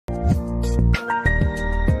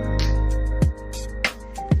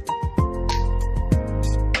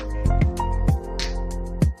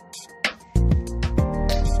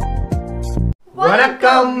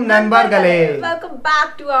Welcome Nanbargale. Welcome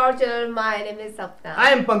back to our channel. My name is Sapna. I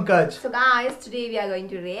am Pankaj. So guys, today we are going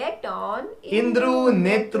to react on Indru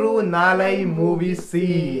Netru Naalai movie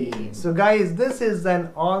scene. So guys, this is an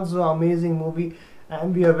also amazing movie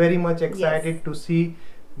and we are very much excited to see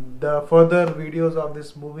the further videos of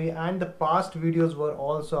this movie, and the past videos were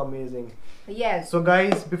also amazing. Yes. So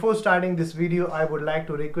guys, before starting this video, I would like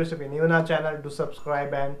to request if you're new in our channel to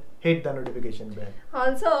subscribe and hit the notification bell.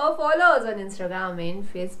 Also follow us on Instagram and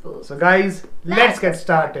Facebook. So guys, let's get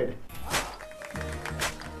started.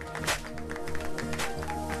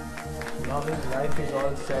 Now his life is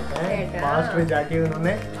all set है. Past में जाके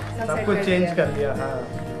उन्होंने सब कुछ change कर लिया. हाँ.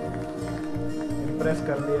 Impress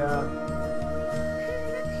कर लिया.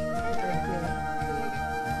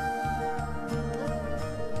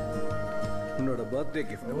 உன்னோட பர்த்டே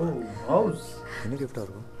கிஃப்ட். Oh, house. என்ன கிஃப்டா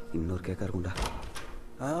இருக்கும்? இன்னொரு கேக்கா இருக்கும்டா.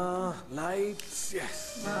 Lights. Yes.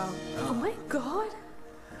 Wow. Oh my god.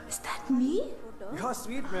 Is that me? Your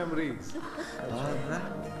sweet memories.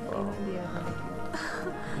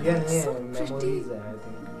 Yeah, memories I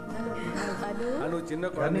think. அனு சின்ன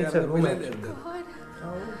It's குழந்தையா a room இருந்தப்ப actually.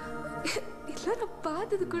 இல்ல நான்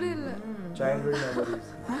பார்த்தது கூட இல்ல. Childhood memories.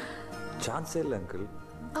 சான்ஸே இல்ல அங்கிள்.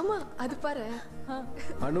 ஆமா அது பாரு.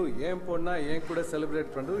 அனு ஏன் பொண்ணா ஏன் கூட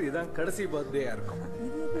செலிப்ரேட் பண்றது இதான் கடைசி பர்த்டேயா இருக்கும்.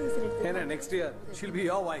 ஏன்னா next year she'll be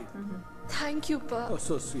your wife. Thank you pa. Oh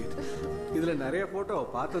so sweet. இதுல நிறைய போட்டோ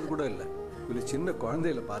பார்த்தது கூட இல்ல. இதுல சின்ன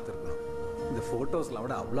குழந்தையில பார்த்திருக்கோம். இந்த போட்டோஸ்ல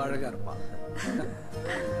அவட அவ்வளவு அழகா இருப்பா.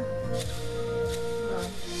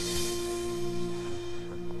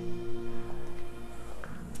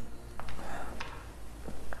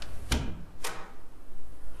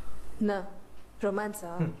 நான்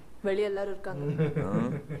ரொமான்ஸா வெளிய எல்லாரும் இருக்காங்க.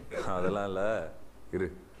 அதெல்லாம் இல்ல இரு.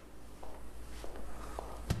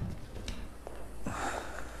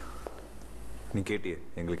 நீ கேட்டியே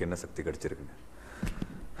எங்களுக்கு என்ன சக்தி கிடைச்சிருக்குன்னு.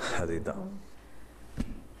 அதுதான்.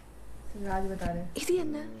 राज बता रहे. இது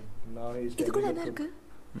என்ன? இது கூட என்ன இருக்கு?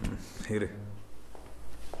 இரு.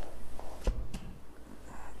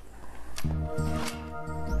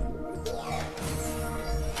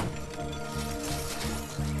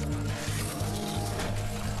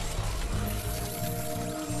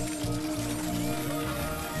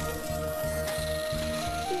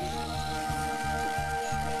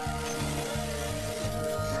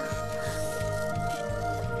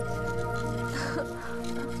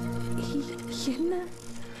 என்ன?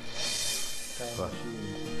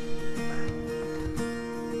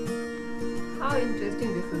 How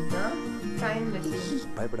interesting this is, ना? Time machine.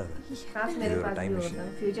 பயப்படாத. काश मेरे पास भी होता.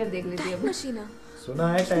 Future देख लेती अब. மஷீனா? सुना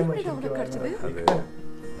है टाइम मशीन के बारे में. அது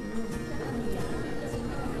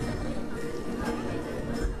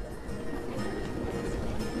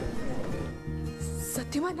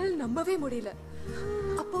சத்தியமா என்னால நம்பவே முடியல.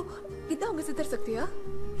 அப்போ இதான் உங்க சித்தர் சக்தியா?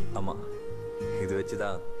 ஆமா. இது வச்சு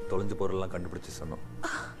தான் தொலைஞ்ச பொருள்லாம் கண்டுபிடிச்சு சொன்னோம்.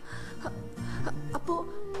 அப்போ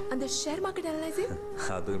அந்த ஷேர் மார்க்கெட் அனலைசிங்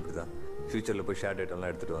அதுவும் இப்படிதான். ஃபியூச்சர்ல போய் ஷேர்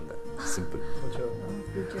டேட்டாலாம் எடுத்துட்டு வந்தேன். சிம்பிள்.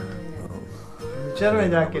 फ्यूचर में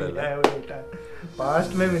जाके लिया है वो डेटा.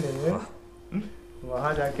 पास्ट में भी नहीं है.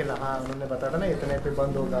 वहाँ जाके हाँ उन्होंने बताया था ना इतने पे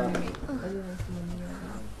बंद होगा.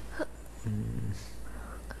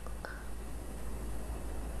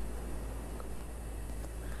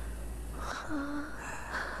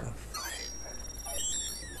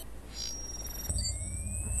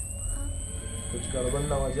 कुछ गड़बड़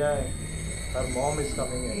ना हो जाए. Her mom is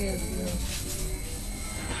coming in. Yes, yes.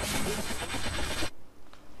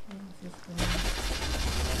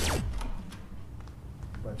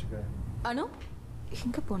 बच गए. அனு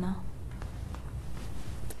எங்க போனா?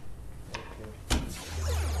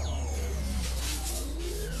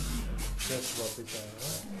 Just वापस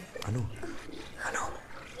आया. அனு அனு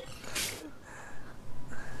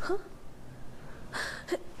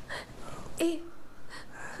ஏய்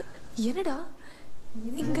என்னடா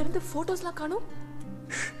இங்க இருந்து போட்டோஸ்லாம் காணோம்.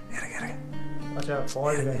 இறங்க இறங்க. अच्छा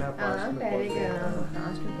फॉल्ट है ना पास्ट हाँ में. पहले क्या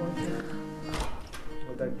लास्ट में पहुंचे.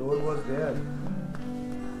 But that door was there.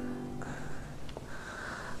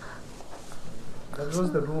 That was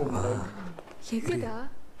the room. Like, எங்கடா?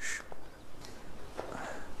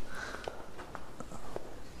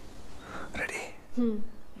 ரெடி.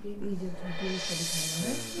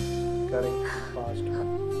 correct past.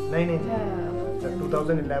 नहीं नहीं. The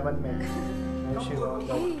 2011 में. And she won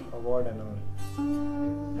the award and all.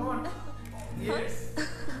 Yes.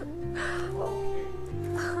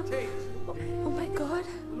 Oh my god.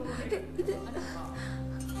 இது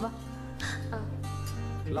வா.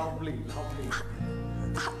 Lovely, lovely.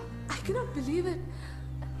 I cannot believe it.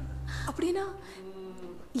 அப்படினா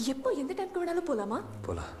எப்போ எந்த டைம்க்கு வேணாலும் போலாமா?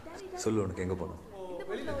 போலாம். சொல்லு உனக்கு எங்க போணும்?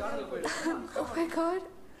 Oh my god.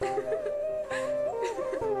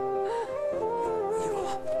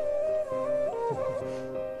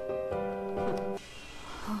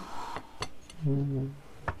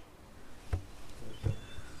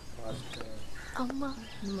 அம்மா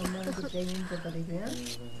அம்மாவுக்கு ட்ரைனிங் போட்டுறியா?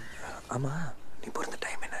 ஆமா நீ பிறந்த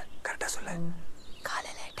டைம் என்ன கரெக்டா சொல்ல.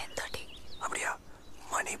 காலையில 10:30. அப்படியா?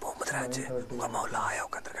 மணி 9 ஆச்சு. உங்க அம்மா உள்ள ஆயா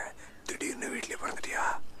உட்காந்துருக்கேன். திடீர்னு வீட்லயே பிறந்துட்டியா?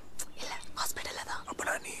 இல்ல ஹாஸ்பிடல்ல தான்.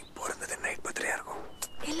 அப்பனா நீ பிறந்தது நைட் 10:30 இருக்கும்.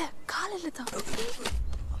 இல்ல காலையில தான்.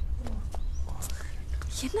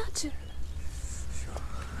 என்னாச்சு?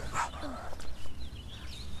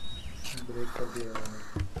 ब्रेक कर दिया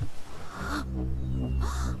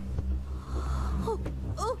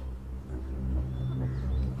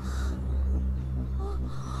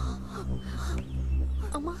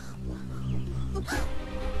அம்மா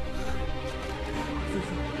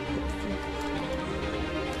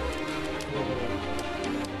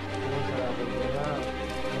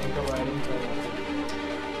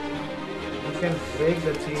You can break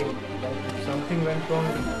the chain. Like if something went wrong,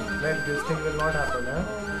 then this thing will not happen. Huh?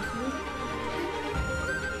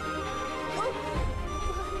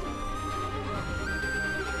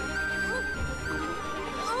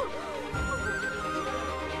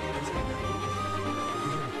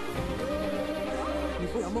 நீ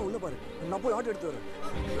போய் அம்மா உள்ள பாரு. நான் போய் ஆட்டோ எடுத்து வரேன்.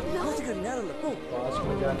 யோசிக்கிற நேரம் இல்ல. போ. पास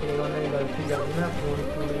में जाके इन्होंने गलती कर दी ना, फोन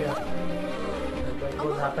टूट गया. That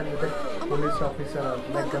was happened with the police officer,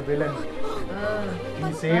 like the villain. He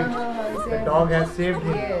saved. The dog has saved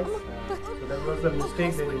him. Yes. So that was the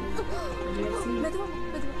mistake they did. மெதுவா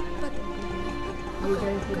பாத்து. You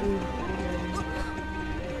guys will be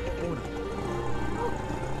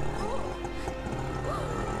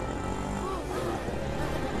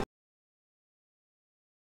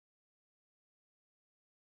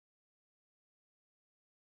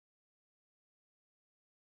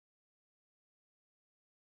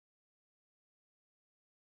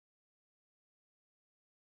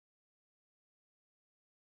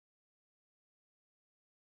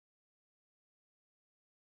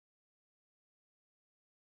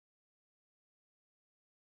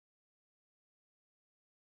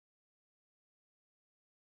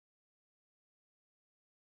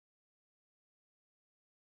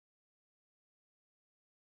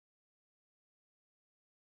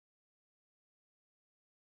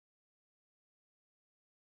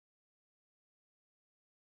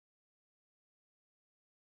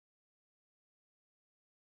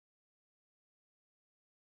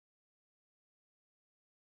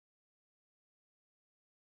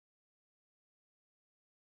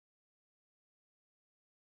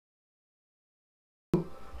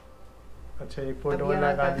अच्छा एक फोटो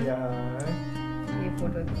लगा दिया ये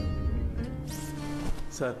photo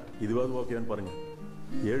sir இதுவாது ஓகேன்னு பாருங்க.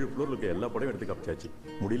 7 ஃப்ளோர்ல இருக்க எல்லா படையும் எடுத்து காப்பிச்சாச்சு.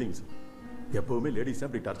 முடியலைங்க சார். எப்பவுமே லேடிஸ்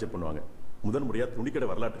அப்படி டார்ச்சர் பண்ணுவாங்க. முதன் முறையா துணிக்கடை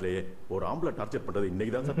வரலாற்றிலேயே ஒரு ஆம்பளை டார்ச்சர் பண்றது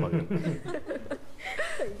இன்னைக்கு தான் சார் பாக்குறேன்.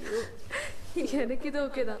 எனக்கு இது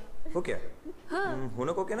ஓகே தான். ஓகே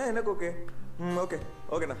உனக்கு ஓகேனா எனக்கு ஓகே. ஓகே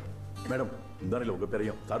ஓகேண்ணா. மேடம் முந்தானையில் உங்க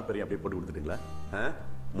பேரையும் சார் பேரையும் அப்படியே போட்டு கொடுத்துட்டீங்களா?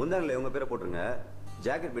 முந்தானில் உங்க பேரை போட்டுருங்க.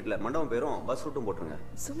 ஜாக்கெட் பீட்ல மண்டபம் பேரும் பஸ் ரூட்டும் போட்டுருங்க.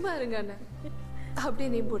 சும்மா இருங்க அண்ணா. அப்படியே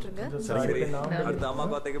நேம் போட்டுருங்க. சரி அடுத்த அம்மா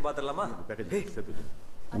கோத்தைக்கு பாத்துடலாமா? பேக்கேஜ் சேர்த்து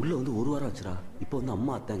உள்ள வந்து 1 வாரம் ஆச்சுரா. இப்போ வந்து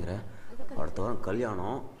அம்மா அத்தைங்கிற. அடுத்த வாரம்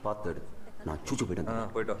கல்யாணம் பார்த்து எடு. நான் சூச்சு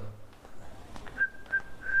போயிட்டேன். போயிட்டோம்.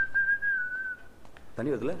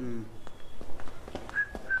 தண்ணி வருதுல?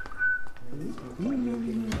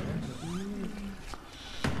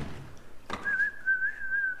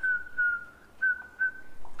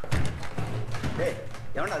 ஏய்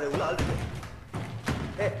எவன்டா அது உள்ள ஆள் இருக்கு?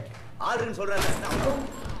 ஏய் ஆளுன்னு சொல்றேன்.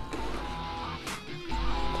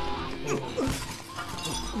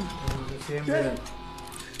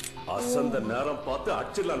 அசந்த நேரம் பார்த்து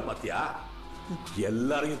அடிச்சிடலான்னு பாத்தியா?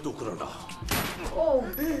 எல்லாரையும் தூக்குறோம்டா.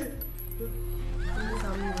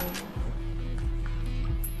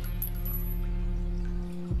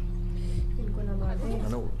 इनको नवा दे.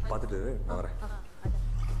 நானும் பார்த்துட்டு நான் வரேன்.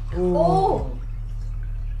 Oh!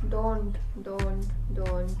 Don't.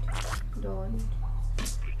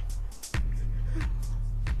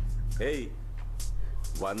 ஏய்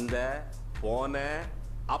வந்த போன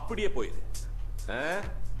அப்படியே போயிரு.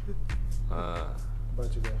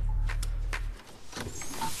 बच गया.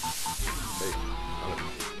 ஏய் வாங்க.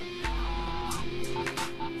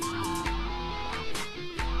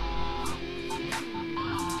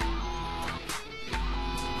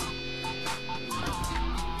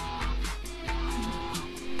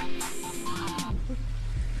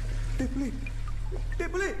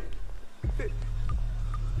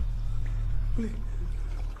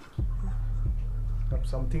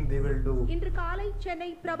 something they will do. இன்று காலை சென்னை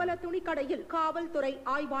பிரபல துணிக்கடையில் காவல்துறை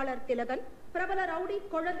ஆய்வாளர் திலகன் பிரபல ரவுடி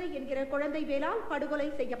குழந்தை என்கிற குழந்தை வேலால் படுகொலை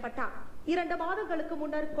செய்யப்பட்டார். 2 மாதங்களுக்கு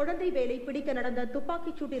முன்னர் குழந்தை வேலை பிடிக்க நடந்த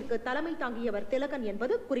துப்பாக்கிச் சூட்டிற்கு தலைமை தாங்கியவர் திலகன்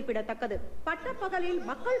என்பது குறிப்பிடத்தக்கது. பட்டப்பகலில்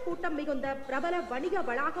மக்கள் கூட்டம் மிகுந்த பிரபல வணிக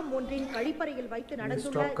வளாகம் ஒன்றின் கழிப்பறையில் வைத்து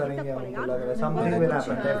நடந்துள்ள இந்த கொலையால்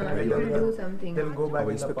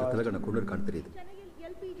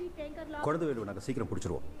குழந்தை வேலு நாங்கள் சீக்கிரம்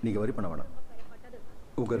பிடிச்சிருவோம். நீங்க வரி பண்ண வேணாம்.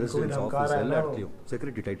 உங்க ரெசிடென்ஸ் ஆஃபீஸ் எல்லா இடத்துலையும்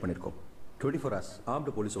செக்யூரிட்டி டைட் பண்ணியிருக்கோம். 24 hours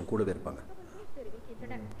ஆர்ம்டு போலீஸும் கூடவே இருப்பாங்க.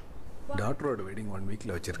 டாக்டரோட வெட்டிங் 1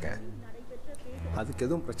 வீக்கில் வச்சுருக்கேன். அதுக்கு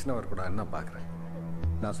எதுவும் பிரச்சனை வரக்கூடாதுன்னு நான் பார்க்குறேன்.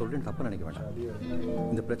 நான் சொல்கிறேன், தப்பாக நினைக்க வேண்டாம்.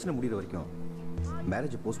 இந்த பிரச்சனை முடிகிற வரைக்கும்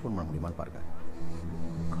மேரேஜை போஸ்ட்போன் பண்ண முடியுமான்னு பாருங்கள்.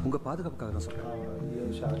 உங்கள் பாதுகாப்புக்காக தான் சொல்கிறேன்.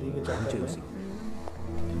 யோசி.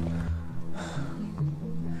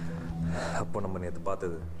 அப்போ நம்ம நேற்று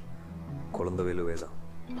பார்த்தது குழந்தை வேலுவே தான்.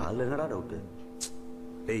 அதில் என்னடா டவுட்டு?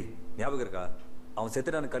 டேய், ஞாபகம் இருக்கா? அவன்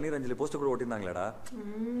செத்துட்டான கண்ணீர் அஞ்சலி போஸ்டர் கூட ஓட்டிருந்தாங்களேடா.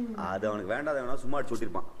 அது அவனுக்கு வேண்டாத வேணா சும்மா அடிச்சு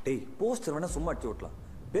ஓட்டிருப்பான். டேய், போஸ்டர் வேணா சும்மா அடிச்சு ஓட்டலாம்.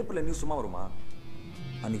 பேப்பர்ல நியூஸ் சும்மா வருமா?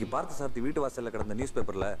 அன்னைக்கு பார்த்த சார்த்தி வீட்டு வாசல்ல கிடந்த நியூஸ்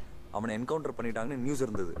பேப்பர்ல அவனை என்கவுண்டர் பண்ணிட்டாங்கன்னு நியூஸ்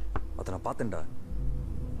இருந்தது. அதை நான் பார்த்தேன்டா.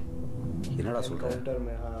 என்னடா சொல்ற?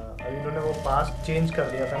 इन्होंने वो पास्ट चेंज कर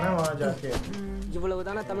दिया था ना वहां जाके.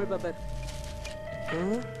 இவ்வளவுதான தமிழ் பேப்பர்?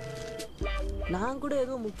 நான் கூட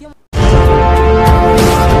ஏதோ முக்கியம்